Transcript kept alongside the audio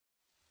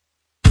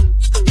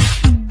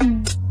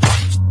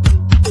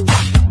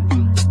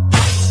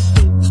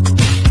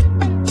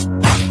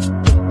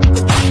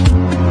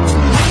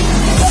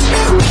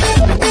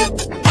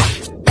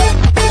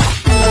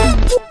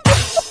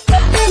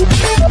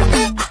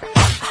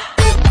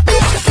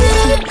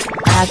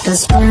the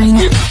spring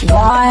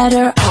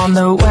water on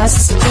the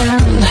west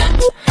end,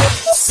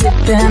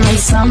 sipping on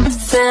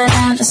something,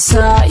 and I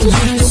saw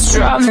you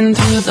strumming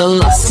through the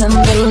lost and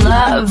the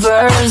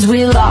lovers.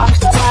 We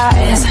locked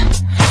eyes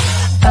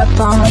up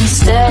on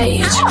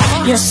stage.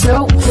 You're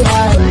so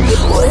fun.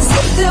 Was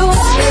it the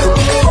way you're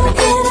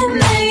looking at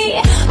me,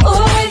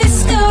 or the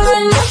scar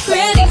on your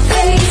pretty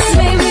face?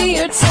 Maybe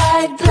your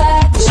tight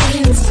black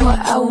jeans, what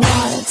I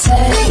wanna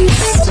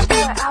taste.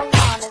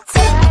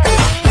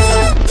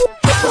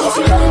 But if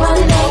you really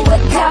wanna know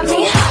what got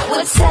me hot,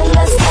 would said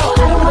let's go,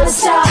 I don't wanna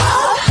stop.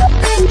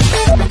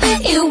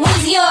 It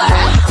was your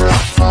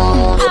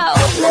oh,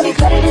 let me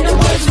put it into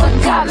words. What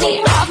got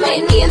me off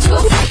made me into a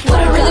freak. What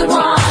I really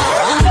want.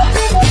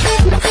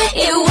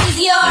 It was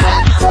your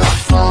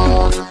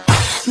microphone,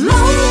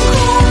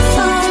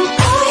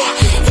 boy.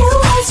 It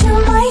was your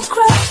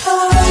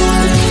microphone.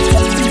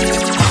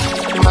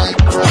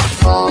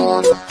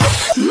 Microphone,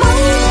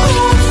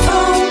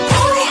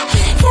 boy.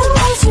 It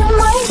was your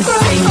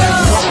microphone.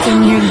 Fingers up in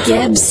your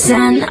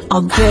Gibson,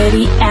 all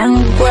gritty and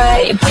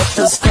gray. Put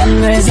those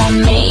fingers on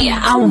me,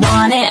 I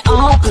want it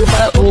all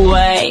the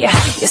way.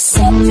 You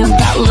sing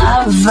about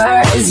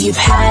lovers you've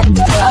had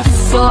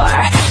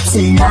before.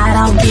 Tonight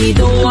I'll be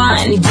the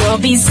one you'll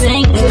be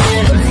singing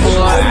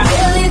for.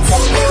 Really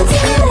tonight,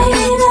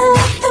 I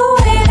like the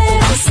way that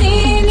I'm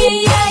seeing you.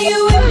 Yeah, you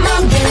in my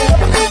bed,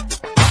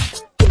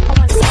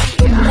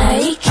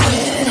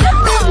 naked.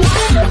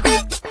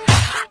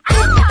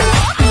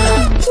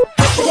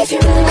 But if you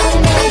really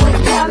wanna know what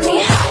got me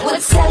hot, what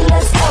said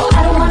let's go, I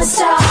don't wanna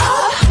stop.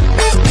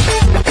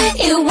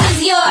 It was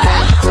your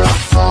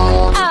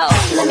oh,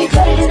 let me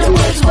put it into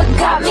words. What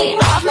got me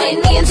off made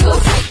me into a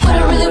freak. What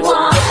I really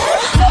want.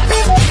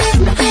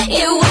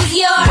 It was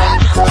your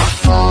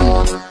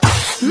microphone,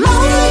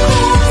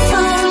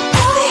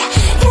 boy.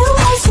 It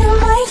was your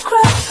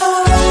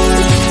microphone.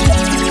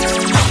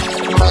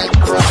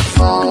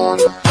 Microphone,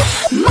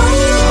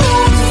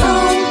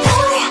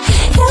 boy.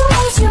 It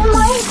was your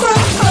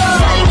microphone.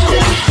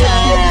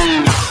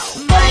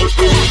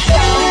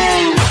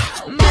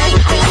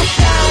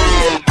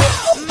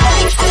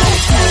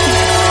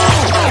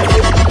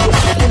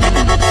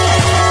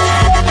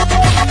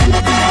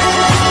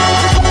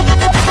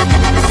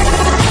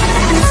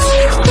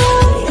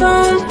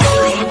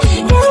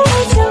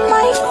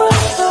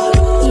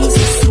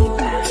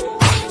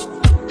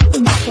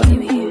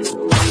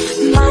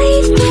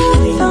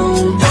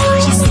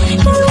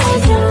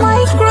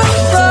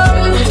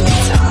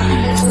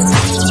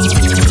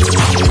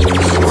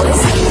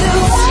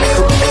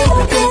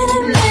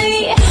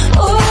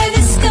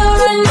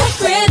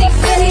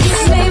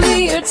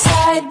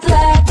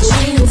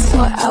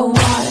 I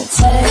wanna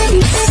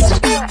taste.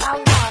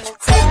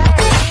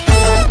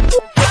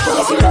 But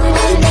if you really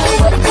wanna know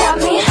what got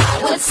me hot,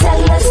 what said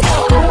let's go,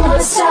 I don't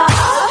wanna stop.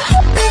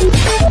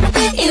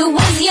 It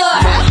was your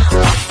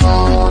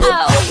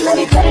oh, let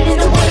me put it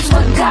into words.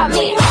 What got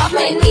me off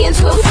made me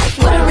into a